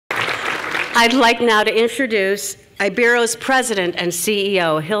I'd like now to introduce Ibero's President and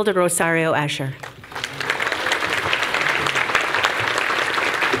CEO, Hilda Rosario Escher.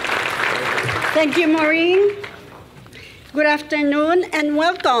 Thank you, Maureen. Good afternoon and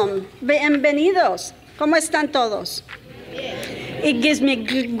welcome. Bienvenidos. ¿Cómo están todos? It gives me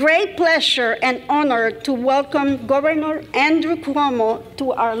great pleasure and honor to welcome Governor Andrew Cuomo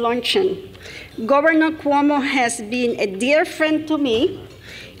to our luncheon. Governor Cuomo has been a dear friend to me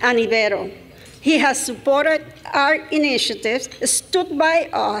and Ibero. He has supported our initiatives, stood by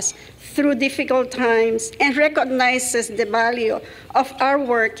us through difficult times, and recognizes the value of our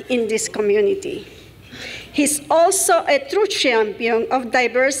work in this community. He's also a true champion of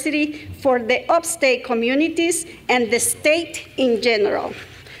diversity for the upstate communities and the state in general.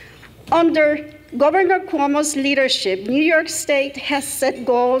 Under Governor Cuomo's leadership, New York State has set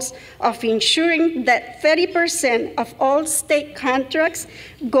goals of ensuring that 30% of all state contracts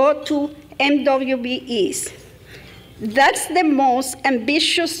go to MWBEs. That's the most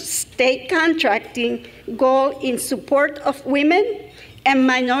ambitious state contracting goal in support of women and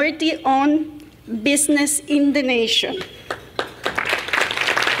minority-owned business in the nation.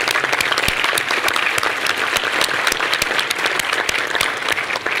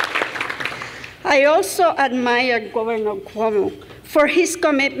 I also admire Governor Cuomo for his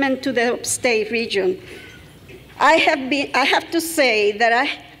commitment to the upstate region. I have to say that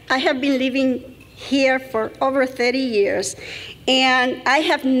I have been living here for over 30 years, and I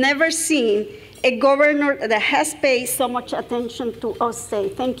have never seen a governor that has paid so much attention to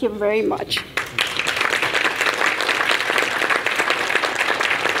upstate. Thank you very much.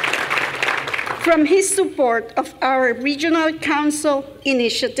 From his support of our regional council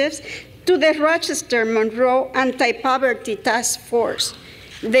initiatives to the Rochester Monroe Anti-Poverty Task Force,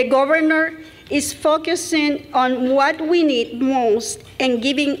 the governor is focusing on what we need most and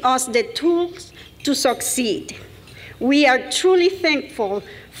giving us the tools to succeed. We are truly thankful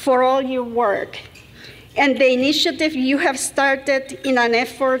for all your work and the initiative you have started in an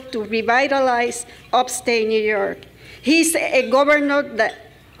effort to revitalize upstate New York. He's a governor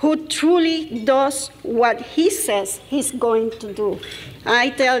who truly does what he says he's going to do.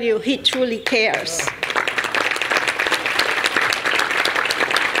 I tell you, he truly cares.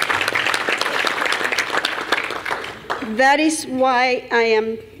 That is why I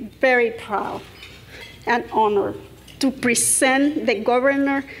am very proud and honored to present the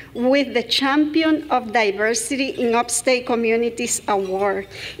governor with the Champion of Diversity in Upstate Communities Award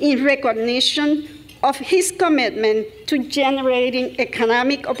in recognition of his commitment to generating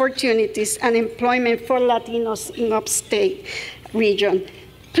economic opportunities and employment for Latinos in upstate region.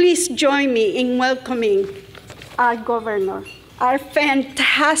 Please join me in welcoming our governor, our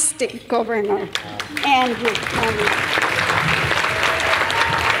fantastic governor, Andrew Cuomo.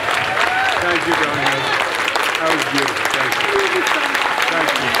 Thank you, Donna. That was beautiful. Thank you. Thank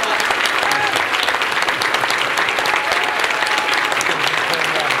you.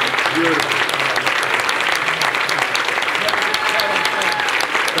 Beautiful.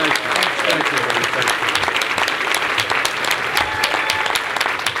 Thank you. Thank you, Donna. Thank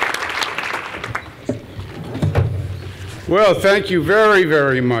you. Well, thank you very,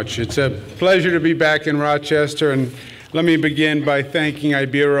 very much. It's a pleasure to be back in Rochester, and let me begin by thanking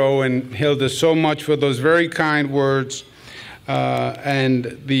Ibero and Hilda so much for those very kind words.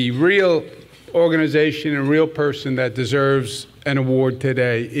 And the real organization and real person that deserves an award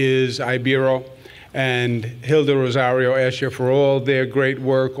today is Ibero and Hilda Rosario Escher for all their great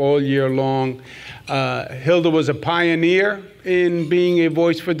work all year long. Hilda was a pioneer in being a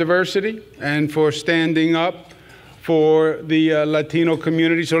voice for diversity and for standing up for the Latino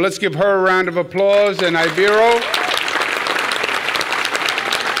community. So let's give her a round of applause, and Ibero.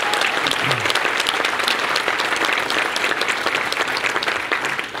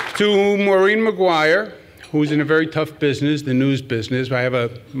 To Maureen McGuire, who's in a very tough business, the news business. I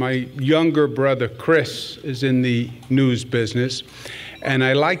have my younger brother, Chris, is in the news business. And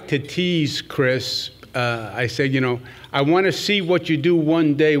I like to tease Chris. I say, you know, I want to see what you do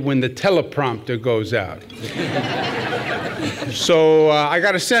one day when the teleprompter goes out. So I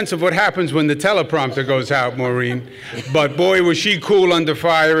got a sense of what happens when the teleprompter goes out, Maureen. But boy, was she cool under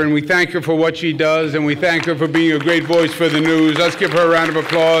fire, and we thank her for what she does, and we thank her for being a great voice for the news. Let's give her a round of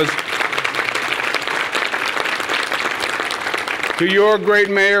applause. To your great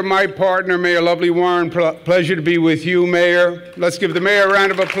mayor, my partner, Mayor Lovely Warren, pleasure to be with you, Mayor. Let's give the mayor a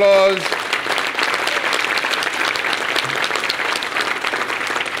round of applause.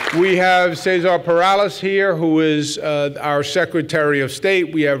 We have Cesar Perales here, who is our Secretary of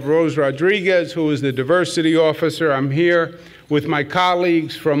State. We have Rose Rodriguez, who is the diversity officer. I'm here with my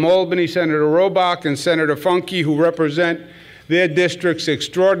colleagues from Albany, Senator Robach and Senator Funke, who represent their districts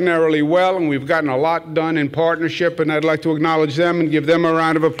extraordinarily well, and we've gotten a lot done in partnership, and I'd like to acknowledge them and give them a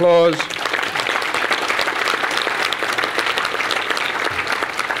round of applause.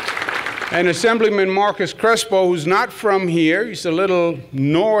 And Assemblyman Marcus Crespo, who's not from here, he's a little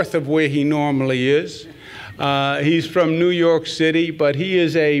north of where he normally is. He's from New York City, but he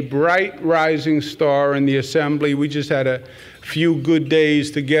is a bright rising star in the Assembly. We just had a few good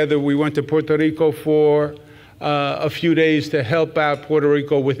days together. We went to Puerto Rico for a few days to help out Puerto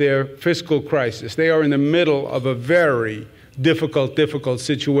Rico with their fiscal crisis. They are in the middle of a very difficult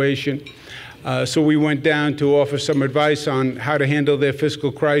situation. So we went down to offer some advice on how to handle their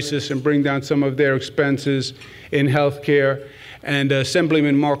fiscal crisis and bring down some of their expenses in health care. And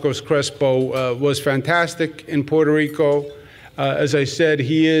Assemblyman Marcos Crespo was fantastic in Puerto Rico. As I said,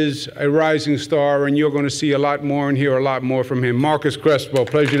 he is a rising star, and you're going to see a lot more and hear a lot more from him. Marcus Crespo,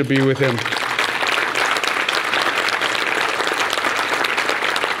 pleasure to be with him.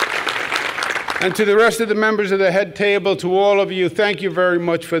 And to the rest of the members of the head table, to all of you, thank you very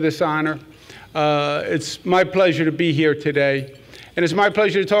much for this honor. It's my pleasure to be here today. And it's my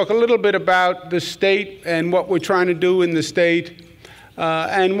pleasure to talk a little bit about the state and what we're trying to do in the state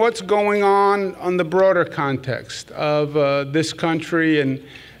and what's going on the broader context of this country and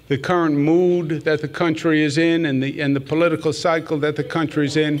the current mood that the country is in and the political cycle that the country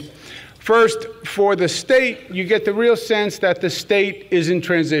is in. First, for the state, you get the real sense that the state is in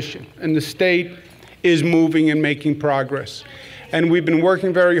transition and the state is moving and making progress. And we've been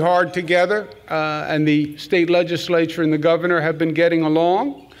working very hard together, and the state legislature and the governor have been getting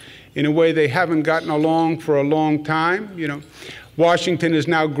along in a way they haven't gotten along for a long time. You know, Washington is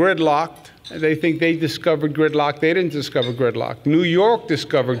now gridlocked. They think they discovered gridlock. They didn't discover gridlock. New York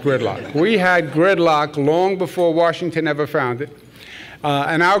discovered gridlock. We had gridlock long before Washington ever found it.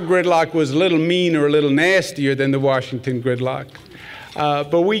 And our gridlock was a little meaner, a little nastier than the Washington gridlock.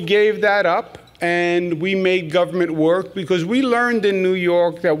 But we gave that up. And we made government work because we learned in New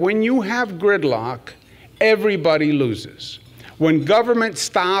York that when you have gridlock, everybody loses. When government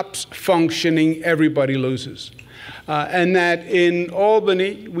stops functioning, everybody loses. And that in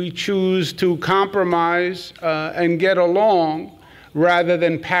Albany, we choose to compromise and get along rather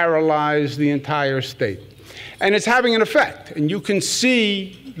than paralyze the entire state. And it's having an effect. And you can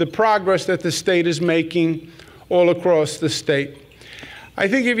see the progress that the state is making all across the state. I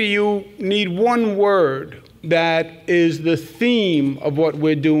think if you need one word that is the theme of what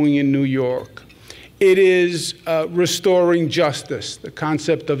we're doing in New York, it is restoring justice, the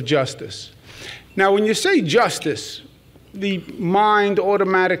concept of justice. Now, when you say justice, the mind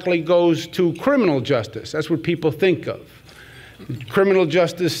automatically goes to criminal justice. That's what people think of. Criminal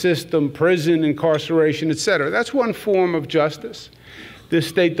justice system, prison, incarceration, et cetera. That's one form of justice. This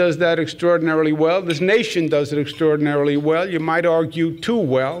state does that extraordinarily well. This nation does it extraordinarily well. You might argue too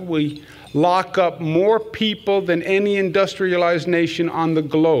well. We lock up more people than any industrialized nation on the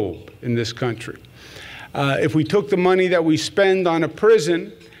globe in this country. If we took the money that we spend on a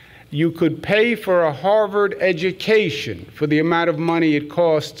prison, you could pay for a Harvard education for the amount of money it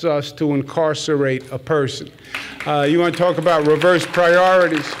costs us to incarcerate a person. You want to talk about reverse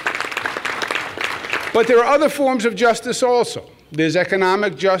priorities. But there are other forms of justice also. There's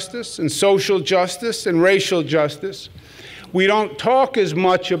economic justice and social justice and racial justice. We don't talk as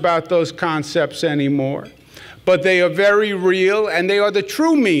much about those concepts anymore, but they are very real and they are the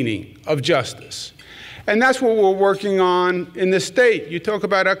true meaning of justice. And that's what we're working on in the state. You talk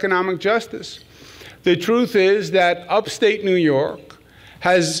about economic justice. The truth is that upstate New York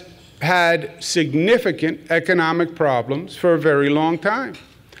has had significant economic problems for a very long time.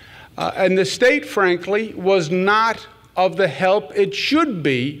 And the state, frankly, was not of the help it should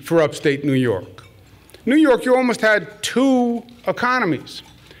be for upstate New York. New York, you almost had two economies.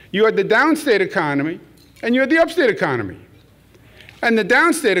 You had the downstate economy, and you had the upstate economy. And the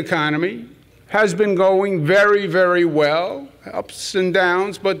downstate economy has been going very, very well, ups and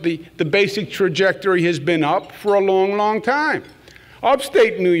downs, but the basic trajectory has been up for a long, long time.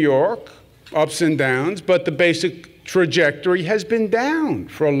 Upstate New York, ups and downs, but the basic trajectory has been down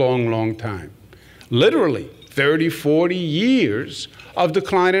for a long, long time. Literally 30, 40 years of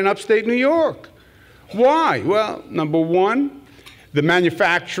decline in upstate New York. Why? Well, number one, the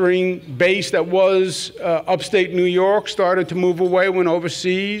manufacturing base that was upstate New York started to move away, went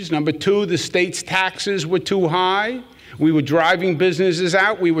overseas. Number two, the state's taxes were too high. We were driving businesses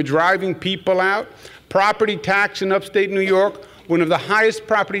out. We were driving people out. Property tax in upstate New York, one of the highest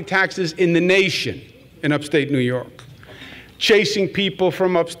property taxes in the nation in upstate New York. Chasing people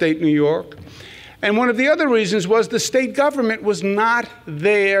from upstate New York. And one of the other reasons was the state government was not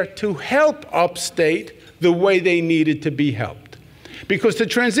there to help upstate the way they needed to be helped. Because the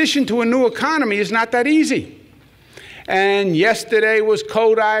transition to a new economy is not that easy. And yesterday was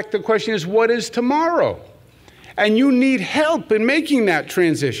Kodak. The question is, what is tomorrow? And you need help in making that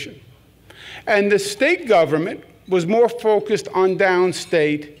transition. And the state government was more focused on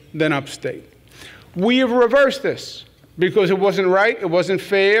downstate than upstate. We have reversed this because it wasn't right, it wasn't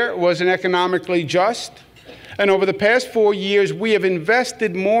fair, it wasn't economically just. And over the past 4 years, we have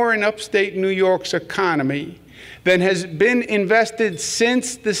invested more in upstate New York's economy than has been invested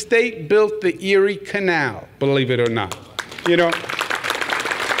since the state built the Erie Canal, believe it or not. You know,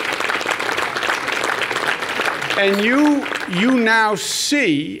 and you now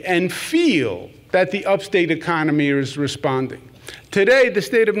see and feel that the upstate economy is responding. Today, the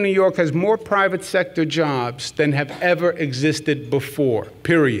state of New York has more private sector jobs than have ever existed before,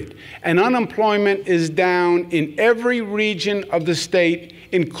 period. And unemployment is down in every region of the state,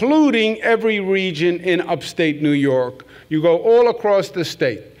 including every region in upstate New York. You go all across the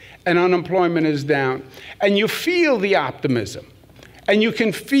state, and unemployment is down. And you feel the optimism. And you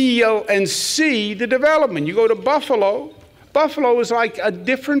can feel and see the development. You go to Buffalo. Buffalo is like a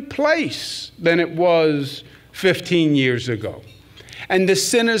different place than it was 15 years ago. And the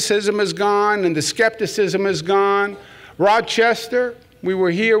cynicism is gone, and the skepticism is gone. Rochester, we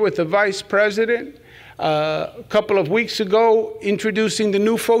were here with the vice president a couple of weeks ago introducing the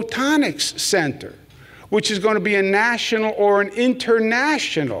new Photonics Center, which is going to be a national or an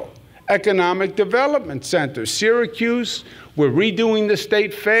international economic development center. Syracuse, we're redoing the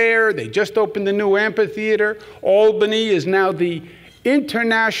state fair. They just opened the new amphitheater. Albany is now the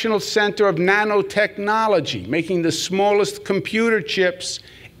International Center of Nanotechnology, making the smallest computer chips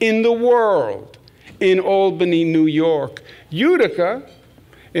in the world in Albany, New York. Utica,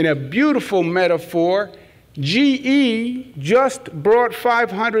 in a beautiful metaphor, GE just brought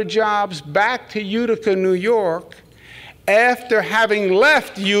 500 jobs back to Utica, New York, after having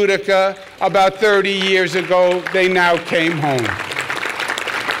left Utica about 30 years ago. They now came home.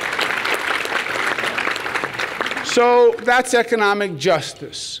 So that's economic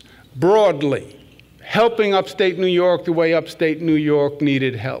justice, broadly, helping upstate New York the way upstate New York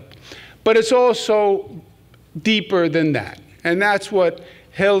needed help. But it's also deeper than that. And that's what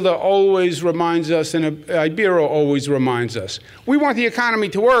Hilda always reminds us, and Ibero always reminds us. We want the economy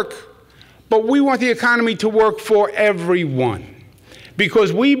to work, but we want the economy to work for everyone.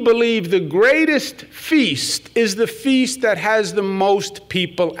 Because we believe the greatest feast is the feast that has the most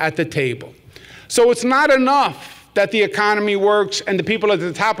people at the table. So it's not enough that the economy works and the people at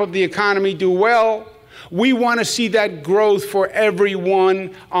the top of the economy do well. We want to see that growth for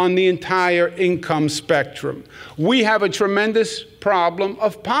everyone on the entire income spectrum. We have a tremendous problem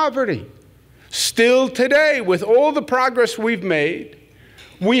of poverty. Still today, with all the progress we've made,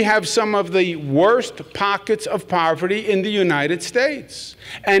 we have some of the worst pockets of poverty in the United States.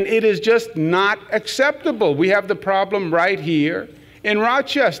 And it is just not acceptable. We have the problem right here in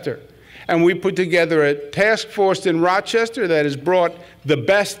Rochester. And we put together a task force in Rochester that has brought the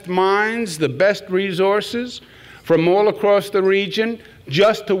best minds, the best resources from all across the region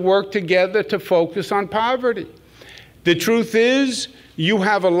just to work together to focus on poverty. The truth is, you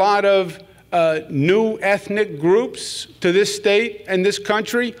have a lot of new ethnic groups to this state and this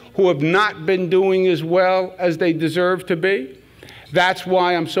country who have not been doing as well as they deserve to be. That's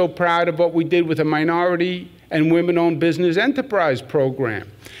why I'm so proud of what we did with a minority and women-owned business enterprise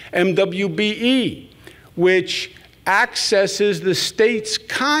program, MWBE, which accesses the state's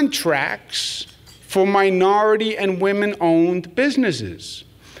contracts for minority and women-owned businesses.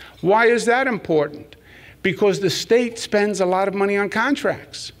 Why is that important? Because the state spends a lot of money on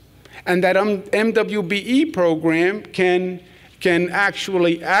contracts. And that MWBE program can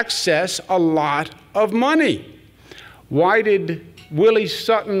actually access a lot of money. Why did Willie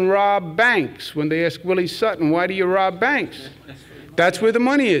Sutton rob banks? When they asked Willie Sutton, why do you rob banks? That's where the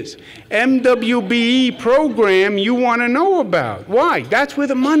money is. MWBE program you want to know about. Why? That's where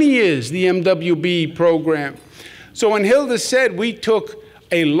the money is, the MWBE program. So when Hilda said we took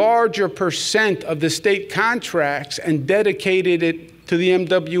a larger percent of the state contracts and dedicated it to the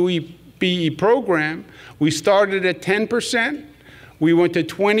MWBE program, we started at 10%. We went to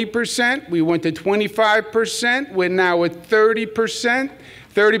 20%, we went to 25%, we're now at 30%.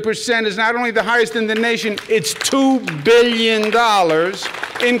 30% is not only the highest in the nation, it's $2 billion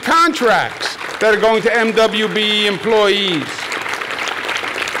in contracts that are going to MWBE employees.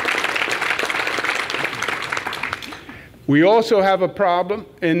 We also have a problem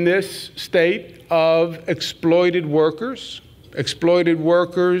in this state of exploited workers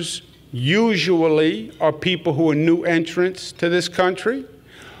usually are people who are new entrants to this country.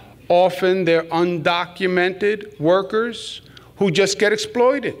 Often they're undocumented workers who just get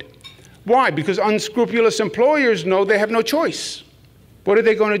exploited. Why? Because unscrupulous employers know they have no choice. What are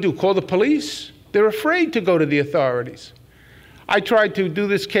they going to do? Call the police? They're afraid to go to the authorities. I tried to do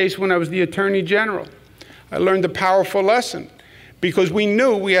this case when I was the Attorney General. I learned a powerful lesson because we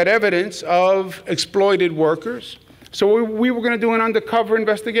knew we had evidence of exploited workers. So we were going to do an undercover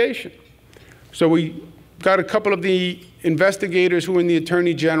investigation. So we got a couple of the investigators who were in the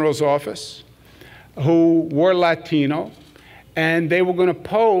Attorney General's office who were Latino, and they were going to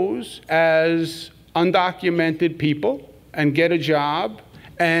pose as undocumented people and get a job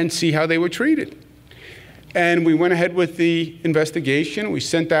and see how they were treated. And we went ahead with the investigation. We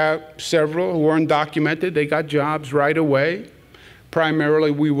sent out several who were undocumented. They got jobs right away.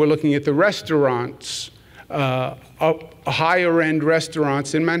 Primarily, we were looking at the restaurants, higher-end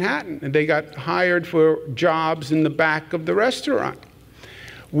restaurants in Manhattan. And they got hired for jobs in the back of the restaurant.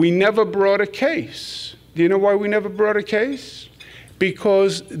 We never brought a case. Do you know why we never brought a case?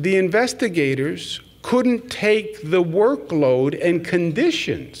 Because the investigators couldn't take the workload and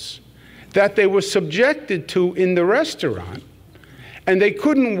conditions that they were subjected to in the restaurant, and they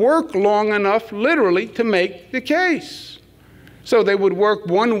couldn't work long enough, literally, to make the case. So they would work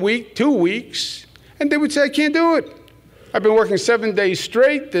 1 week, 2 weeks, and they would say, I can't do it. I've been working 7 days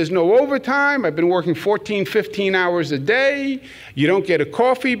straight. There's no overtime. I've been working 14, 15 hours a day. You don't get a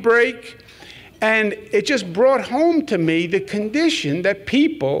coffee break. And it just brought home to me the condition that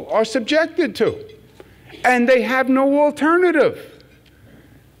people are subjected to. And they have no alternative.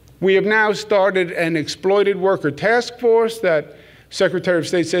 We have now started an exploited worker task force that Secretary of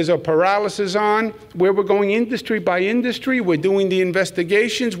State says paralysis on, where we're going industry by industry. We're doing the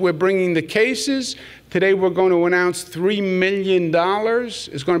investigations. We're bringing the cases. Today we're going to announce $3 million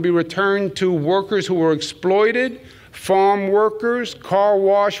is going to be returned to workers who were exploited, farm workers, car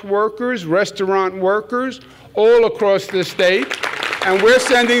wash workers, restaurant workers, all across the state. And we're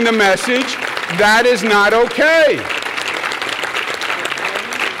sending the message that is not okay.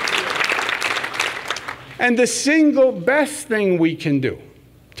 And the single best thing we can do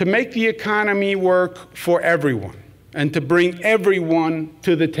to make the economy work for everyone and to bring everyone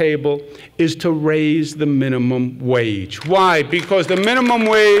to the table is to raise the minimum wage. Why? Because the minimum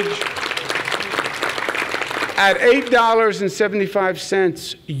wage at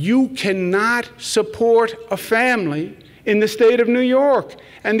 $8.75, you cannot support a family in the state of New York.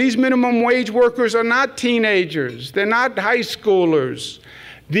 And these minimum wage workers are not teenagers. They're not high schoolers.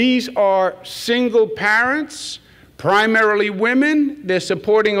 These are single parents, primarily women. They're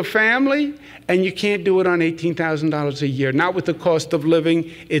supporting a family, and you can't do it on $18,000 a year. Not with the cost of living.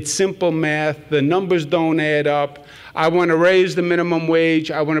 It's simple math. The numbers don't add up. I want to raise the minimum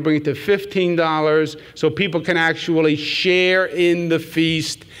wage. I want to bring it to $15 so people can actually share in the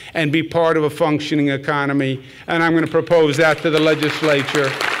feast and be part of a functioning economy. And I'm going to propose that to the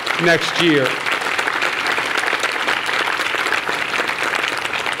legislature next year.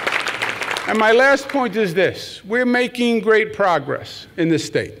 And my last point is this. We're making great progress in this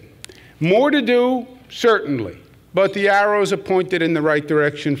state. More to do, certainly, but the arrows are pointed in the right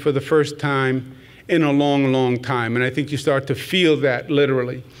direction for the first time in a long, long time. And I think you start to feel that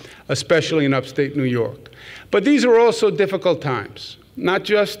literally, especially in upstate New York. But these are also difficult times, not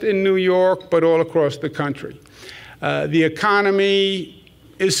just in New York, but all across the country. The economy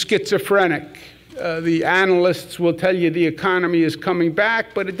is schizophrenic. The analysts will tell you the economy is coming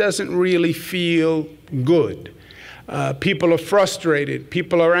back, but it doesn't really feel good. People are frustrated.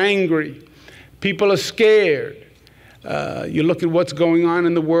 People are angry. People are scared. You look at what's going on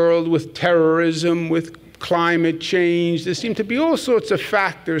in the world with terrorism, with climate change. There seem to be all sorts of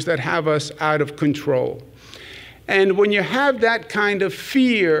factors that have us out of control. And when you have that kind of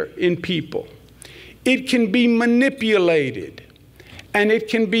fear in people, it can be manipulated. And it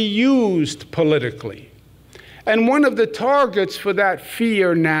can be used politically. And one of the targets for that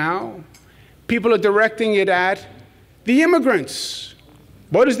fear now, people are directing it at the immigrants.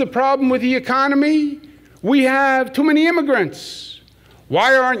 What is the problem with the economy? We have too many immigrants.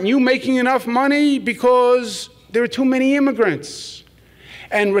 Why aren't you making enough money? Because there are too many immigrants.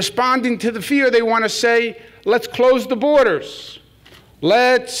 And responding to the fear, they want to say, let's close the borders.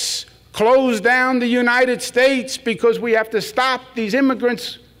 Let's close down the United States because we have to stop these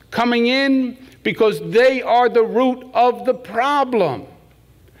immigrants coming in because they are the root of the problem.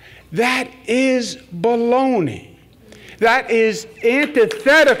 That is baloney. That is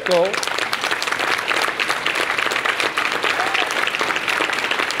antithetical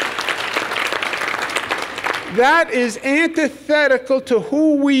That is antithetical to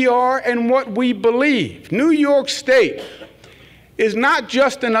who we are and what we believe. New York State is not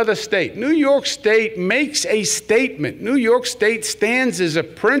just another state. New York State makes a statement. New York State stands as a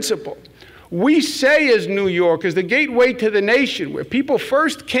principle. We say as New York, as the gateway to the nation, where people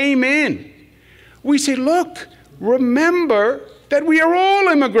first came in, we say, look, remember that we are all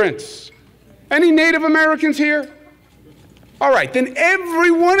immigrants. Any Native Americans here? All right, then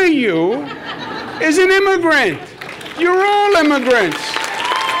every one of you is an immigrant. You're all immigrants.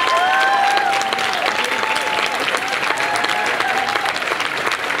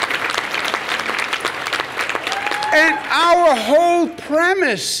 And our whole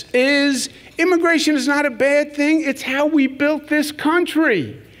premise is immigration is not a bad thing. It's how we built this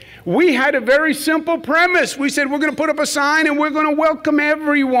country. We had a very simple premise. We said, we're going to put up a sign and we're going to welcome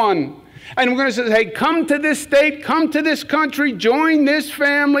everyone. And we're going to say, hey, come to this state, come to this country, join this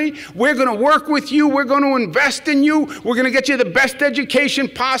family. We're going to work with you. We're going to invest in you. We're going to get you the best education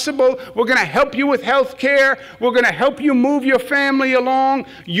possible. We're going to help you with health care. We're going to help you move your family along.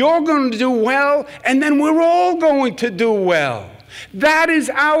 You're going to do well, and then we're all going to do well. That is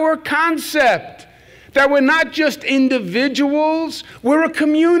our concept, that we're not just individuals, we're a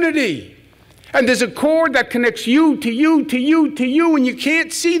community. And there's a cord that connects you to you to you to you, and you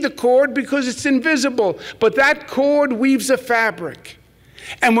can't see the cord because it's invisible. But that cord weaves a fabric.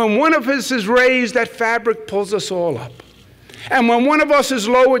 And when one of us is raised, that fabric pulls us all up. And when one of us is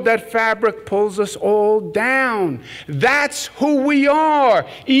lowered, that fabric pulls us all down. That's who we are.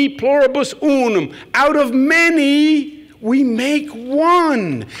 E pluribus unum. Out of many, we make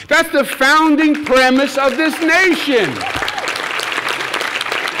one. That's the founding premise of this nation.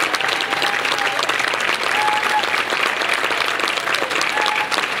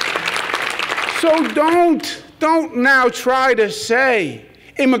 So don't now try to say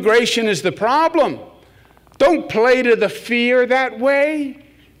immigration is the problem. Don't play to the fear that way.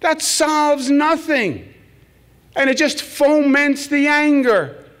 That solves nothing. And it just foments the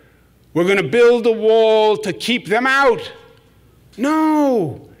anger. We're going to build a wall to keep them out.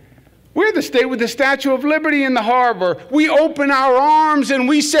 No. We're the state with the Statue of Liberty in the harbor. We open our arms and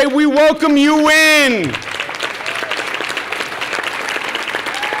we say, we welcome you in.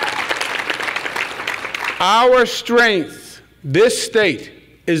 Our strength, this state,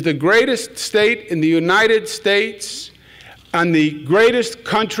 is the greatest state in the United States and the greatest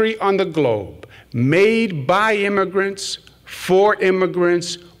country on the globe, made by immigrants, for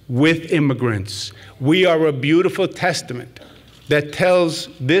immigrants, with immigrants. We are a beautiful testament that tells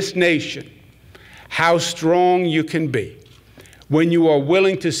this nation how strong you can be when you are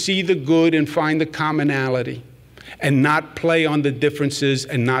willing to see the good and find the commonality and not play on the differences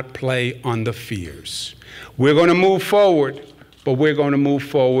and not play on the fears. We're going to move forward, but we're going to move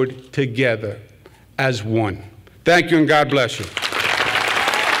forward together as one. Thank you, and God bless you.